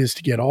than it is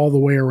to get all the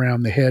way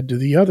around the head to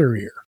the other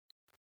ear.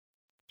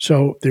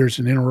 So there's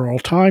an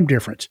interoral time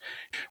difference.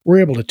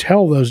 We're able to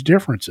tell those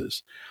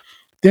differences.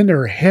 Then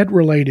there are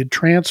head-related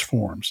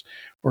transforms,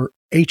 or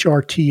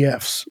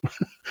HRTFs,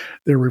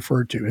 they're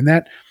referred to. And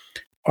that,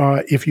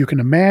 if you can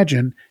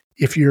imagine,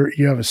 if you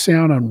have a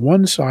sound on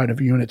one side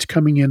of you and it's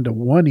coming into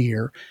one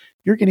ear,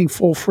 you're getting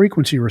full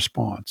frequency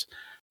response.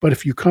 But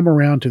if you come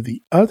around to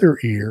the other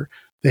ear,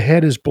 the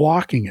head is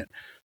blocking it.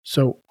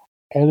 So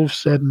all of a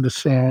sudden the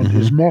sound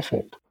is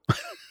muffled.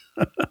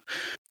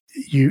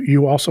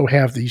 You also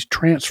have these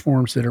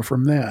transforms that are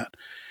from that.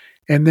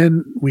 And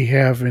then we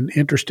have an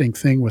interesting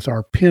thing with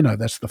our pinna.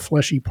 That's the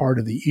fleshy part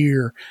of the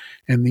ear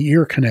and the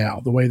ear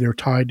canal, the way they're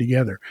tied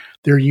together.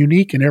 They're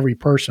unique in every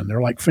person.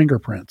 They're like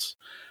fingerprints.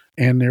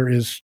 And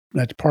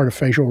that's part of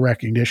facial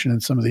recognition,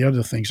 and some of the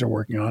other things they're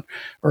working on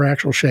are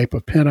actual shape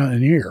of pinna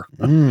and ear.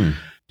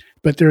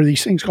 But there are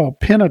these things called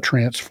pinna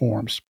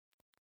transforms.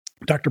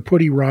 Dr.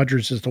 Putty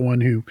Rogers is the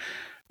one who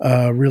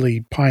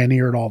really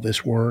pioneered all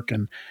this work,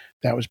 and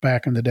that was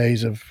back in the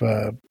days of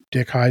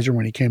Dick Heiser,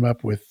 when he came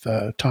up with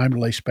time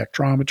delay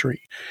spectrometry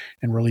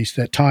and released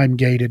that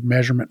time-gated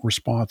measurement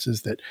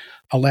responses that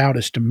allowed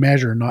us to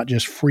measure not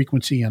just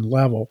frequency and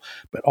level,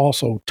 but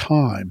also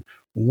time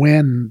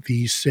when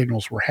these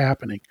signals were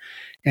happening.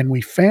 And we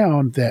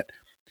found that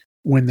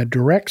when the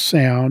direct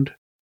sound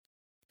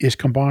is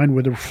combined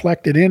with the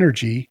reflected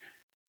energy,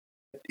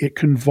 it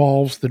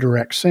convolves the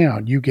direct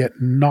sound. You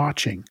get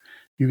notching.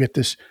 You get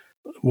this,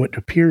 what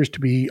appears to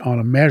be on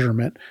a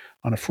measurement,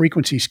 on a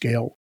frequency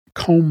scale,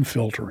 comb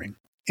filtering.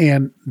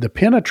 And the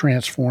pinna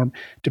transform,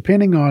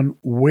 depending on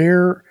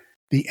where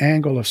the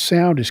angle of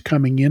sound is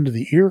coming into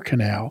the ear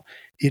canal,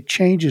 it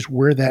changes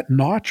where that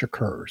notch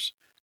occurs,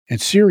 and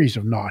series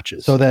of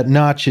notches. So that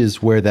notch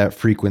is where that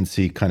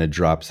frequency kind of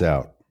drops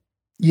out.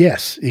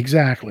 Yes,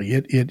 exactly.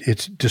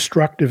 It's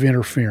destructive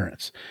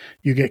interference.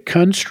 You get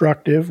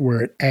constructive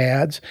where it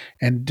adds,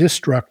 and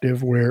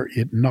destructive where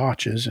it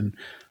notches and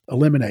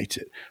eliminates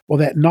it. Well,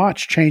 that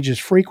notch changes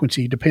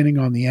frequency depending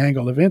on the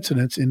angle of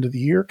incidence into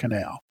the ear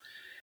canal.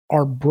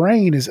 Our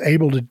brain is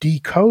able to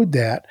decode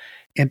that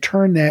and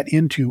turn that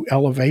into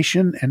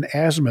elevation and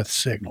azimuth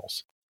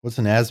signals. What's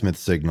an azimuth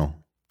signal?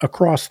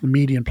 Across the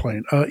median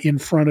plane, in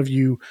front of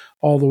you,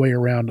 all the way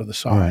around to the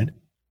side.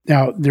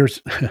 Now,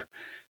 there's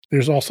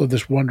also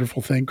this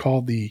wonderful thing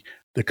called the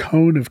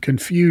cone of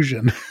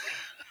confusion,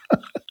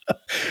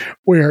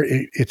 where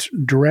it's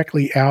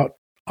directly out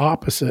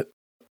opposite,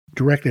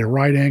 directly a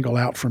right angle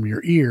out from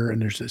your ear,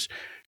 and there's this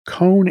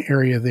cone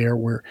area there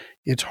where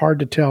it's hard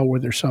to tell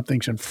whether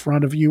something's in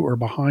front of you or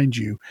behind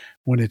you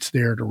when it's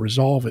there to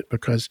resolve it,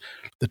 because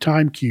the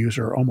time cues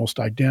are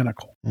almost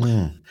identical.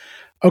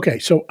 Okay,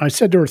 so I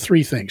said there are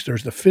three things.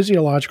 There's the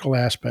physiological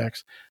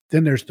aspects,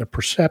 then there's the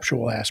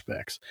perceptual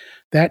aspects.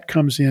 That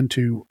comes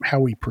into how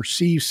we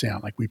perceive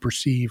sound, like we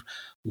perceive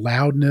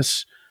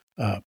loudness,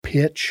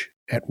 pitch,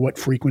 at what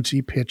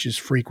frequency. Pitch is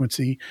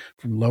frequency,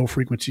 from low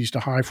frequencies to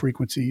high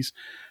frequencies.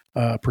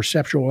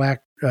 Perceptual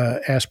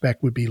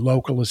aspect would be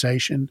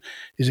localization.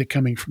 Is it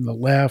coming from the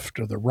left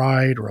or the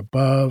right or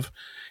above?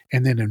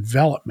 And then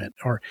envelopment,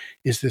 or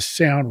is this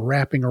sound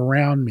wrapping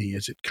around me?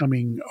 Is it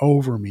coming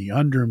over me,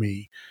 under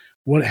me?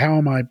 How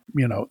am I,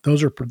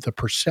 those are the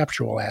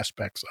perceptual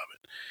aspects of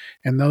it.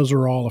 And those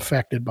are all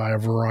affected by a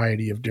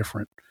variety of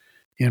different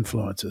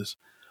influences.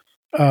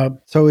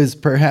 So is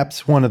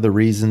perhaps one of the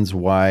reasons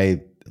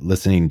why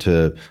listening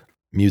to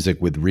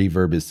music with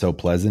reverb is so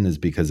pleasant is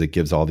because it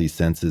gives all these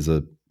senses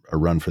a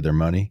run for their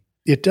money?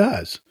 It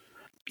does.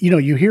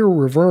 You hear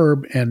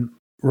reverb, and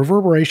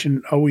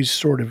reverberation always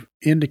sort of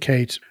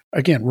indicates,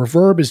 again,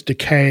 reverb is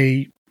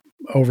decay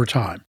over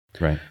time.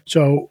 Right.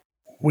 So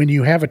when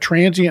you have a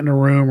transient in a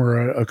room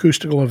or an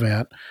acoustical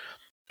event,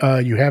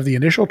 you have the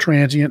initial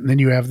transient and then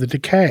you have the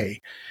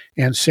decay,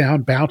 and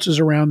sound bounces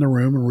around the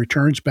room and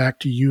returns back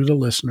to you, the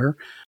listener,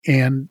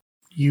 and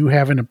you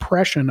have an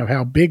impression of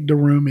how big the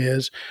room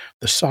is,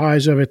 the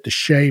size of it, the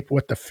shape,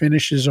 what the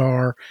finishes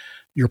are,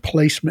 your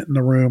placement in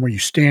the room. Are you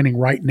standing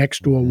right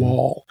next to a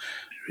wall?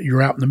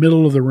 You're out in the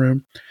middle of the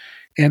room.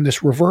 And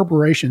this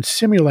reverberation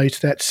simulates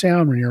that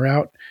sound when you're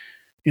out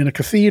in a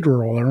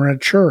cathedral or in a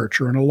church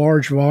or in a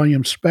large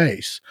volume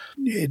space.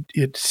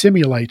 It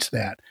simulates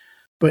that.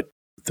 But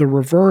the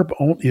reverb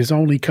is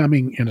only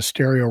coming in a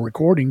stereo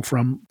recording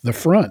from the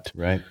front,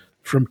 right,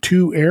 from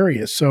two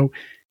areas. So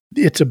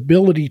its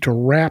ability to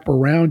wrap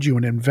around you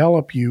and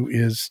envelop you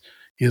is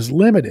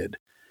limited.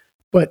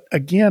 But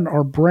again,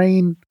 our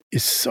brain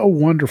is so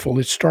wonderful.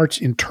 It starts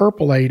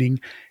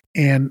interpolating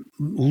and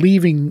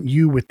leaving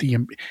you with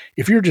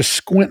if you're just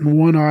squinting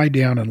one eye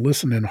down and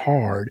listening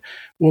hard,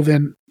 well,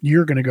 then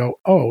you're going to go,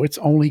 oh, it's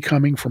only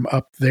coming from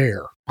up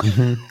there.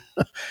 Mm-hmm.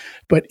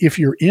 But if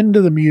you're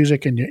into the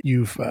music and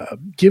you've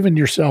given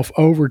yourself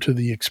over to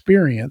the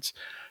experience,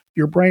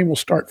 your brain will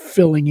start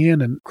filling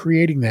in and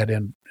creating that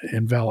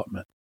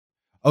envelopment.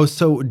 Oh,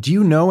 so do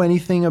you know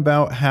anything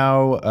about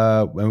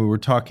how, when we were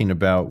talking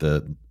about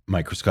the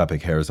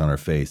microscopic hairs on our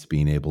face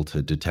being able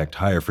to detect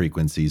higher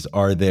frequencies,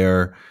 are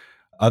there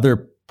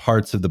other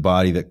parts of the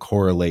body that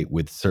correlate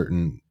with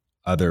certain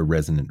other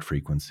resonant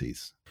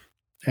frequencies?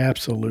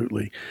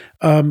 Absolutely.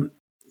 The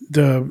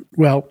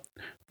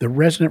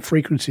resonant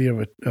frequency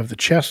of the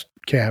chest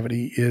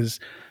cavity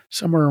is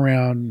somewhere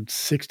around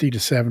 60 to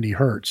 70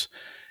 hertz.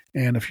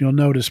 And if you'll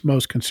notice,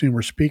 most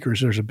consumer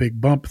speakers, there's a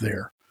big bump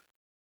there.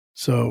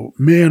 So,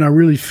 man, I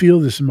really feel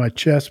this in my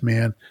chest,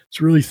 man.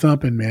 It's really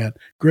thumping, man.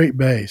 Great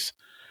bass.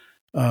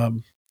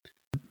 The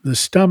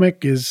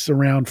stomach is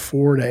around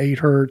 4 to 8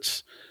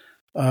 hertz.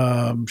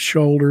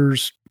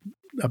 Shoulders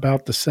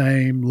about the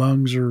same.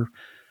 Lungs are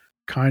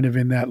kind of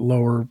in that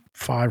lower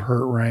 5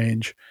 hertz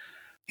range.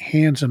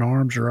 Hands and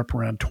arms are up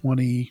around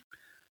 20,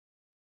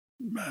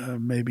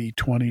 maybe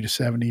 20 to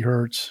 70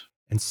 hertz.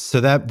 And so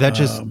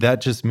that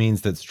just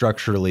means that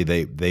structurally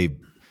they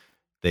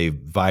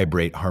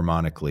vibrate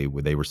harmonically,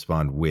 where they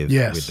respond with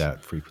that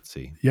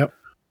frequency. Yep.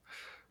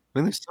 I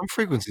mean, there's some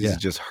frequencies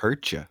that just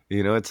hurt you.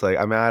 It's like,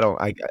 I mean,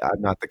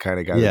 I'm not the kind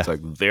of guy that's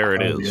like, there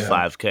it is,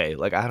 5K.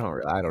 Like, I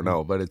don't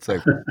know, but it's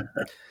like,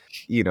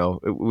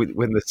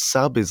 when the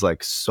sub is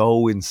like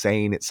so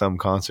insane at some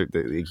concert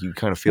that you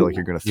kind of feel like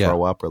you're going to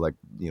throw up or like,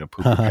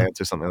 poop your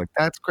pants or something, like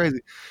that's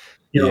crazy.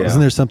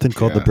 Isn't there something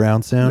called the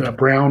brown sound? The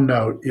brown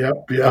note.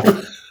 Yep.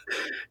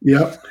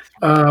 Yep.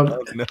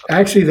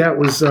 Actually, that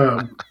was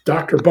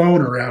Dr.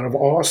 Boner out of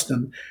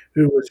Austin,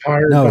 who was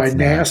hired by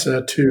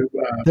NASA to.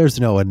 There's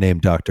no one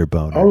named Dr.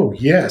 Boner. Oh,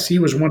 yes. He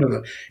was one of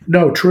the.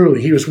 No, truly.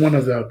 He was one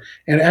of the.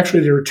 And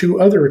actually, there were two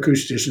other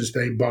acousticians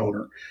named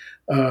Boner,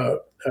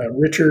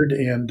 Richard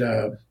and,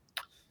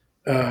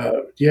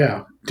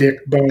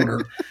 Dick Boner.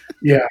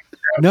 Yeah.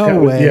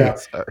 No way. Yeah.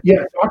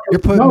 You're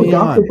putting me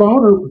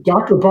on.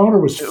 Dr. Boner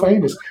was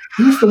famous.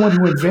 He's the one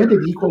who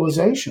invented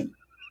equalization.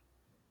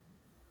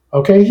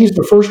 Okay, he's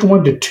the first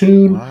one to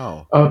tune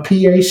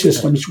PA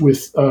systems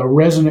with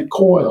resonant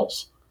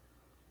coils.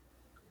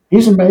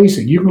 He's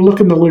amazing. You can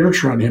look in the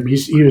literature on him.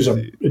 He was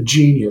a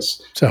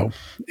genius. So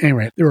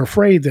anyway, they're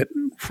afraid that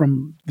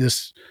from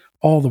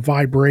all the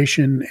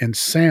vibration and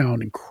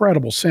sound,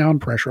 incredible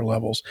sound pressure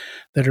levels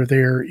that are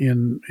there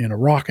in a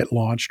rocket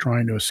launch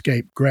trying to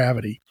escape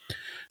gravity,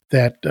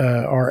 that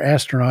our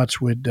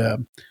astronauts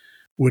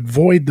would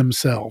void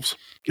themselves.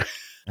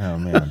 Oh,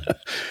 man.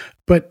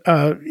 But,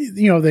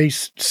 they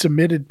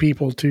submitted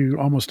people to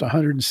almost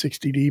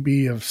 160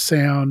 dB of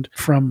sound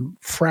from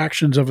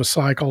fractions of a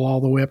cycle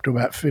all the way up to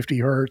about 50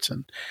 hertz.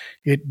 And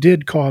it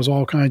did cause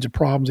all kinds of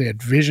problems. They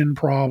had vision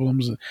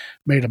problems,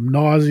 made them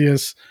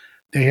nauseous.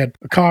 They had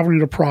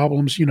cognitive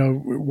problems,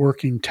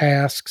 working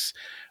tasks.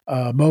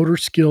 Motor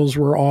skills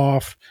were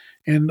off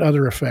and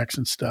other effects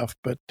and stuff.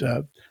 But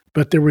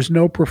there was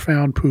no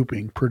profound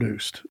pooping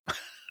produced.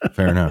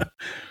 Fair enough.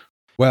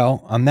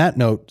 Well, on that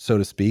note, so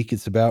to speak,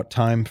 it's about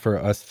time for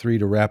us three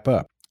to wrap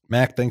up.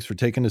 Mac, thanks for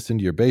taking us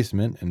into your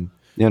basement. And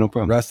no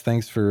problem. Russ,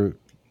 thanks for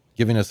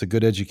giving us a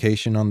good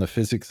education on the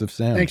physics of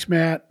sound. Thanks,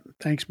 Matt.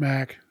 Thanks,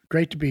 Mac.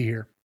 Great to be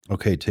here.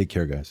 Okay, take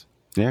care, guys.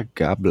 Yeah,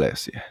 God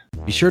bless you.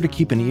 Be sure to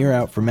keep an ear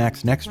out for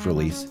Mac's next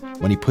release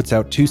when he puts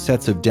out 2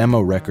 sets of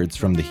demo records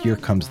from the Here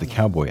Comes the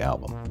Cowboy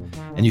album.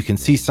 And you can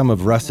see some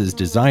of Russ's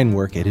design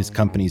work at his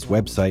company's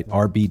website,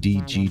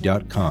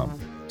 rbdg.com.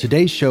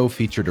 Today's show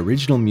featured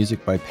original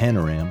music by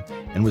Panoram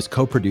and was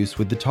co-produced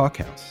with The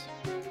Talkhouse.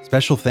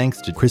 Special thanks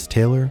to Chris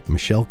Taylor,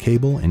 Michelle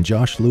Cable, and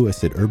Josh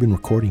Lewis at Urban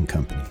Recording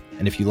Company.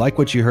 And if you like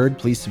what you heard,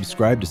 please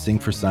subscribe to Sing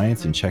for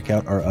Science and check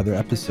out our other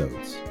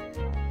episodes.